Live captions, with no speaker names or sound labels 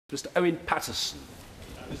Mr Owen Paterson.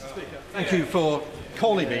 Mr Speaker, thank you for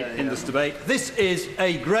calling me in this debate. This is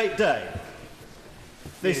a great day.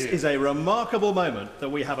 This is a remarkable moment that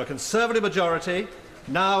we have a Conservative majority.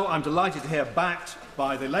 Now I'm delighted to hear backed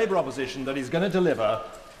by the Labour opposition that is going to deliver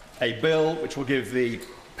a bill which will give the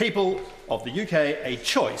people of the UK a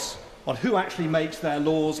choice on who actually makes their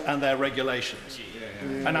laws and their regulations.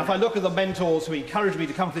 And if I look at the mentors who encouraged me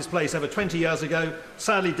to come to this place over 20 years ago,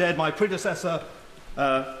 sadly dead, my predecessor,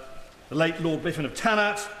 the late Lord Biffin of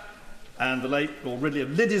Tannat and the late Lord Ridley of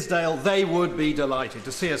Liddesdale, they would be delighted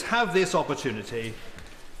to see us have this opportunity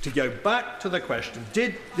to go back to the question,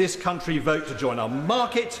 did this country vote to join our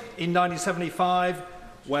market in 1975,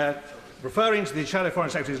 where, referring to the Shadow Foreign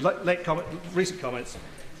Secretary's recent comments,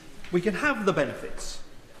 we can have the benefits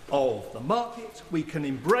of the market, we can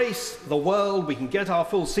embrace the world, we can get our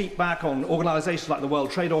full seat back on organisations like the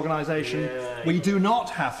World Trade Organization. We do not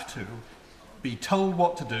have to be told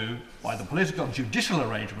what to do by the political and judicial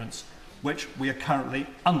arrangements which we are currently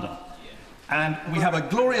under. And we have a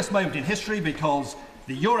glorious moment in history because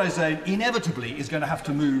the Eurozone inevitably is going to have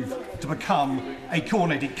to move to become a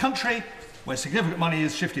coordinated country where significant money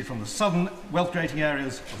is shifted from the southern wealth-creating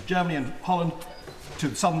areas of Germany and Holland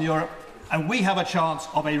to southern Europe. And we have a chance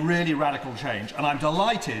of a really radical change. And I'm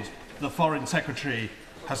delighted the Foreign Secretary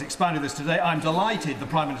has expanded this today. I'm delighted the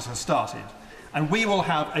Prime Minister has started. And we will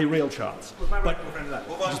have a real chance. But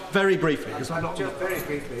just very briefly.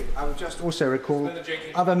 I would just also recall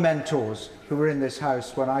other mentors who were in this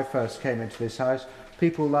House when I first came into this House.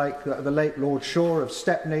 People like the late Lord Shaw of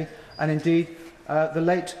Stepney, and indeed the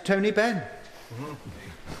late Tony Benn.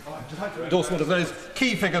 Endorsement of those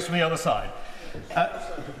key figures from the other side.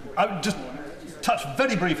 I would just touch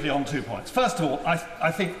very briefly on 2 points. First of all,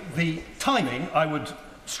 I think the timing, I would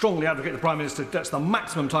strongly advocate the Prime Minister gets the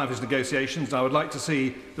maximum time for his negotiations, and I would like to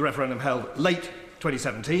see the referendum held late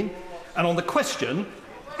 2017. And on the question,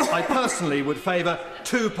 I personally would favour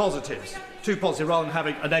two positives rather than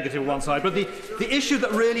having a negative on one side. But the issue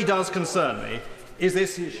that really does concern me is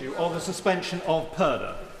this issue of the suspension of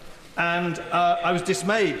PERDA. And I was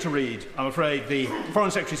dismayed to read, I'm afraid, the Foreign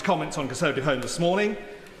Secretary's comments on Conservative Home this morning.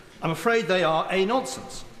 I'm afraid they are a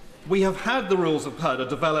nonsense. We have had the rules of PERDA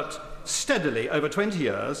developed steadily over 20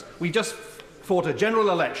 years. We just fought a general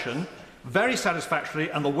election, very satisfactorily,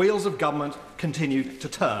 and the wheels of government continued to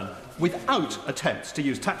turn without attempts to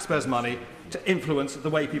use taxpayers' money to influence the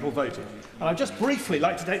way people voted. And I'd just briefly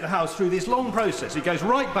like to take the House through this long process. It goes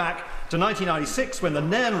right back to 1996 when the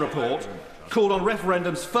Nairn report called on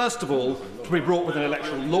referendums, first of all, to be brought with an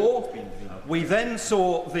electoral law. We then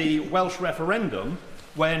saw the Welsh referendum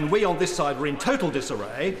when we on this side were in total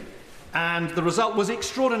disarray, and the result was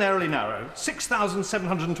extraordinarily narrow.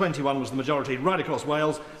 6,721 was the majority right across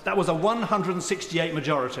Wales. That was a 168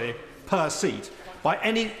 majority per seat. By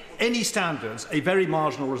any standards, a very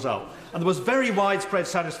marginal result. And there was very widespread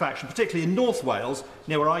satisfaction, particularly in North Wales,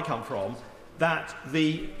 near where I come from, that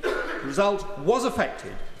the result was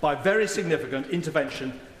affected by very significant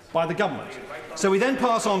intervention by the government. So we then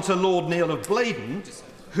pass on to Lord Neil of Blaydon,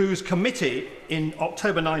 whose committee in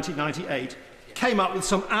October 1998 came up with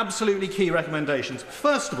some absolutely key recommendations.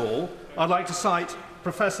 First of all, I'd like to cite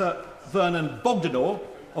Professor Vernon Bogdanor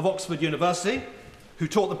of Oxford University, who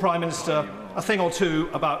taught the Prime Minister a thing or two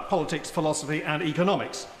about politics, philosophy and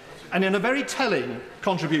economics. And in a very telling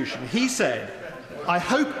contribution, he said, "I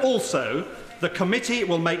hope also the committee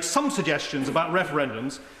will make some suggestions about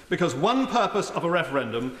referendums, because one purpose of a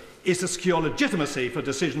referendum is to secure legitimacy for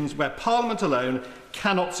decisions where Parliament alone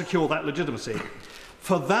cannot secure that legitimacy.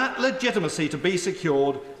 For that legitimacy to be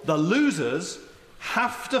secured, the losers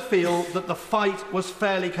have to feel that the fight was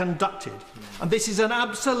fairly conducted." And this is an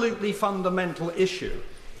absolutely fundamental issue.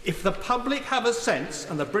 If the public have a sense,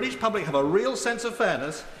 and the British public have a real sense of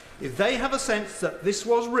fairness, if they have a sense that this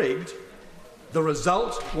was rigged, the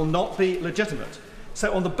result will not be legitimate.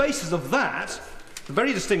 So on the basis of that, the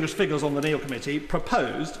very distinguished figures on the Neil Committee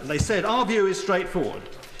proposed, and they said, our view is straightforward.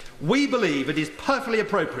 We believe it is perfectly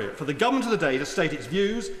appropriate for the government of the day to state its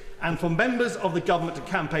views and for members of the government to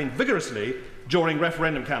campaign vigorously during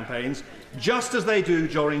referendum campaigns, just as they do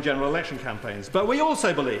during general election campaigns. But we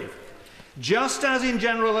also believe, just as in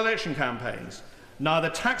general election campaigns,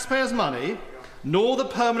 neither taxpayers' money nor the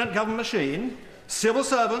permanent government machine, civil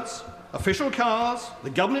servants, official cars, the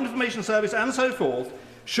Government Information Service and so forth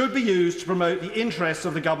should be used to promote the interests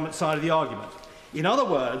of the government side of the argument. In other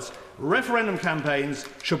words, referendum campaigns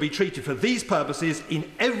should be treated for these purposes in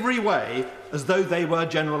every way as though they were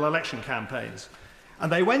general election campaigns.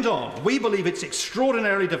 And they went on, we believe it's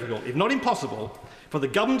extraordinarily difficult, if not impossible, for the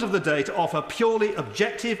government of the day to offer purely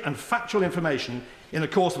objective and factual information in the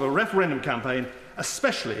course of a referendum campaign,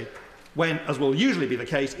 especially when, as will usually be the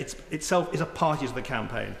case, itself is a party to the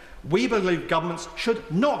campaign. We believe governments should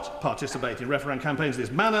not participate in referendum campaigns in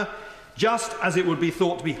this manner, just as it would be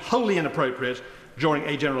thought to be wholly inappropriate during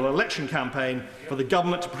a general election campaign for the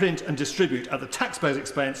government to print and distribute at the taxpayer's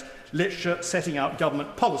expense literature setting out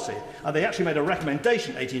government policy. And they actually made a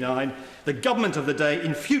recommendation, 89, the government of the day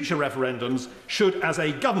in future referendums should, as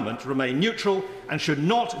a government, remain neutral and should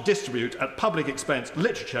not distribute at public expense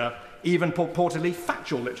literature, even purportedly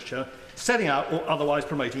factual literature, setting out or otherwise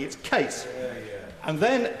promoting its case. And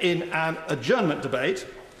then in an adjournment debate,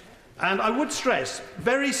 and I would stress,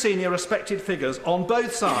 very senior respected figures on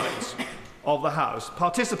both sides of the House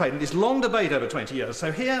participated in this long debate over 20 years.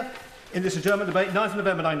 So here, in this adjournment debate, 9th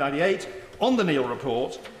November 1998, on the Neil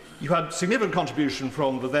report, you had significant contribution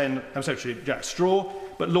from the then Home Secretary Jack Straw,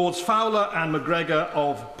 but Lords Fowler and McGregor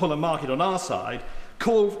of Pull and Market on our side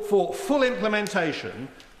called for full implementation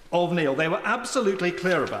of Neil. They were absolutely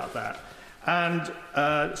clear about that. And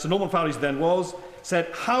Sir Norman Fowler, as then was,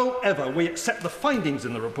 said, however, we accept the findings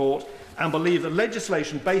in the report and believe that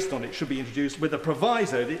legislation based on it should be introduced with a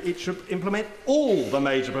proviso that it should implement all the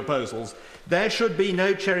major proposals. There should be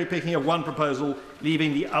no cherry-picking of one proposal,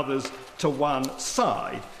 leaving the others to one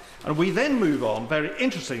side. And we then move on, very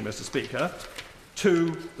interesting, Mr. Speaker,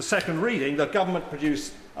 to the second reading. The government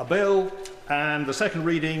produced a bill, and the second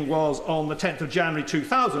reading was on the 10th of January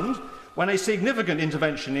 2000, when a significant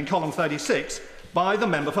intervention in column 36 by the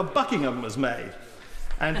member for Buckingham was made.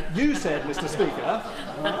 And you said, Mr. Speaker,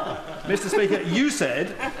 you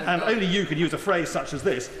said, and only you could use a phrase such as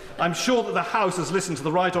this, I'm sure that the House has listened to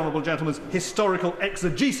the Right Honourable Gentleman's historical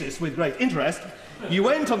exegesis with great interest. You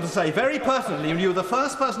went on to say, very pertinently, and you were the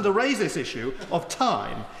first person to raise this issue of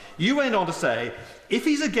time, you went on to say, if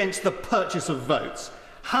he's against the purchase of votes,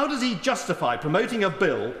 how does he justify promoting a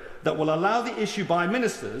bill that will allow the issue by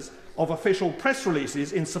ministers of official press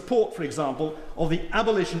releases in support, for example, of the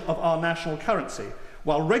abolition of our national currency,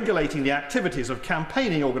 while regulating the activities of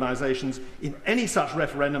campaigning organisations in any such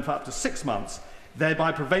referendum for up to 6 months,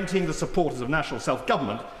 thereby preventing the supporters of national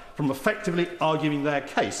self-government from effectively arguing their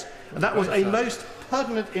case? And that was a most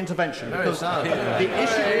pertinent intervention, because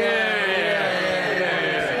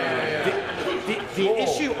the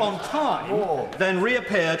issue on time then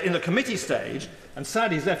reappeared in the committee stage, and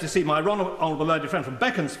sadly he's left to see my honourable learned friend from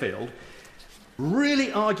Beaconsfield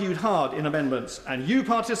really argued hard in amendments, and you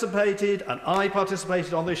participated, and I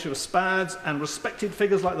participated on the issue of SPADs, and respected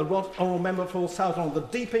figures like the honourable member for South Honourable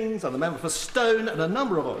Deepings and the member for Stone, and a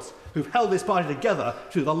number of us who've held this party together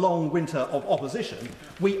through the long winter of opposition.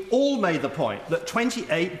 We all made the point that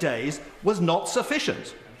 28 days was not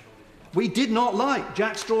sufficient. We did not like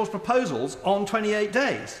Jack Straw's proposals on 28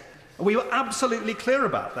 days. We were absolutely clear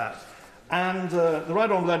about that. And the Right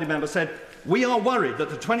Honourable Learned Member said, we are worried that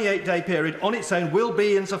the 28-day period on its own will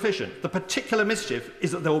be insufficient. The particular mischief is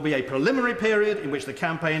that there will be a preliminary period in which the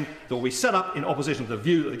campaign that will be set up in opposition to the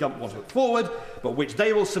view that the government wants to put forward, but which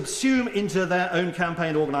they will subsume into their own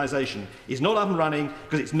campaign organisation, is not up and running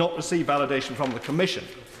because it's not received validation from the Commission.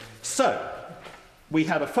 So, we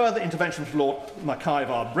had a further intervention from Lord Mackay of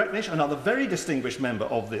Arbrecknish, another very distinguished member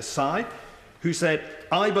of this side, who said,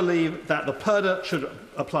 I believe that the purdah should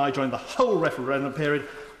apply during the whole referendum period.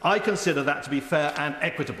 I consider that to be fair and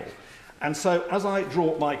equitable. And so, as I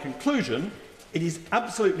draw my conclusion, it is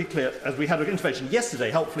absolutely clear, as we had an intervention yesterday,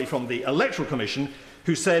 helpfully from the Electoral Commission,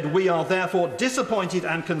 who said, we are therefore disappointed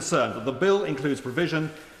and concerned that the bill includes provision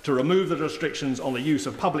to remove the restrictions on the use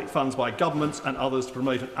of public funds by governments and others to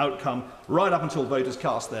promote an outcome right up until voters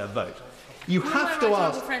cast their vote. You have to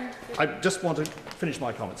ask... I just want to finish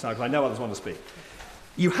my comments now, because I know others want to speak.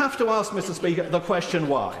 You have to ask, Mr. Speaker, the question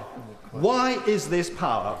why. Why is this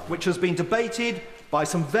power, which has been debated by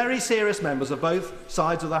some very serious members of both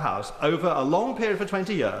sides of the House over a long period for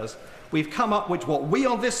 20 years, we've come up with what we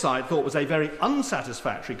on this side thought was a very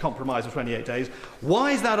unsatisfactory compromise of 28 days.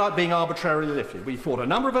 Why is that being arbitrarily lifted? We fought a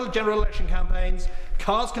number of general election campaigns,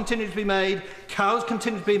 cars continued to be made, cows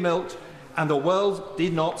continued to be milked, and the world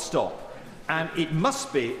did not stop. And it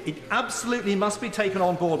absolutely must be taken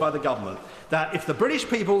on board by the government that if the British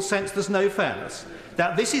people sense there's no fairness,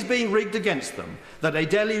 that this is being rigged against them, that a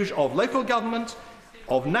deluge of local government,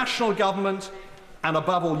 of national government, and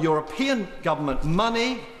above all European government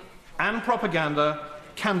money and propaganda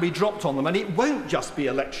can be dropped on them. And it won't just be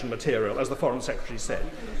election material, as the Foreign Secretary said.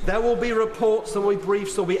 There will be reports, there will be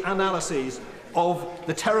briefs, there will be analyses of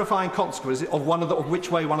the terrifying consequences of which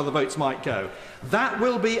way one of the votes might go. That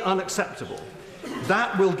will be unacceptable.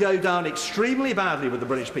 That will go down extremely badly with the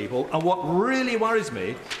British people. And what really worries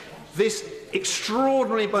me, this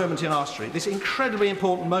extraordinary moment in our history, this incredibly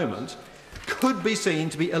important moment, could be seen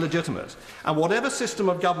to be illegitimate. And whatever system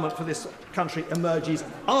of government for this country emerges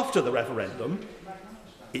after the referendum,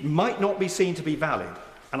 it might not be seen to be valid.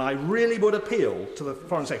 And I really would appeal to the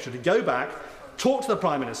Foreign Secretary to go back, talk to the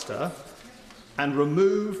Prime Minister, and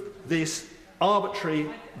remove this arbitrary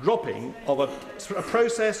dropping of a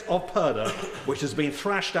process of purdah which has been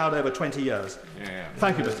thrashed out over 20 years.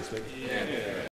 Thank you, Mr. Speaker.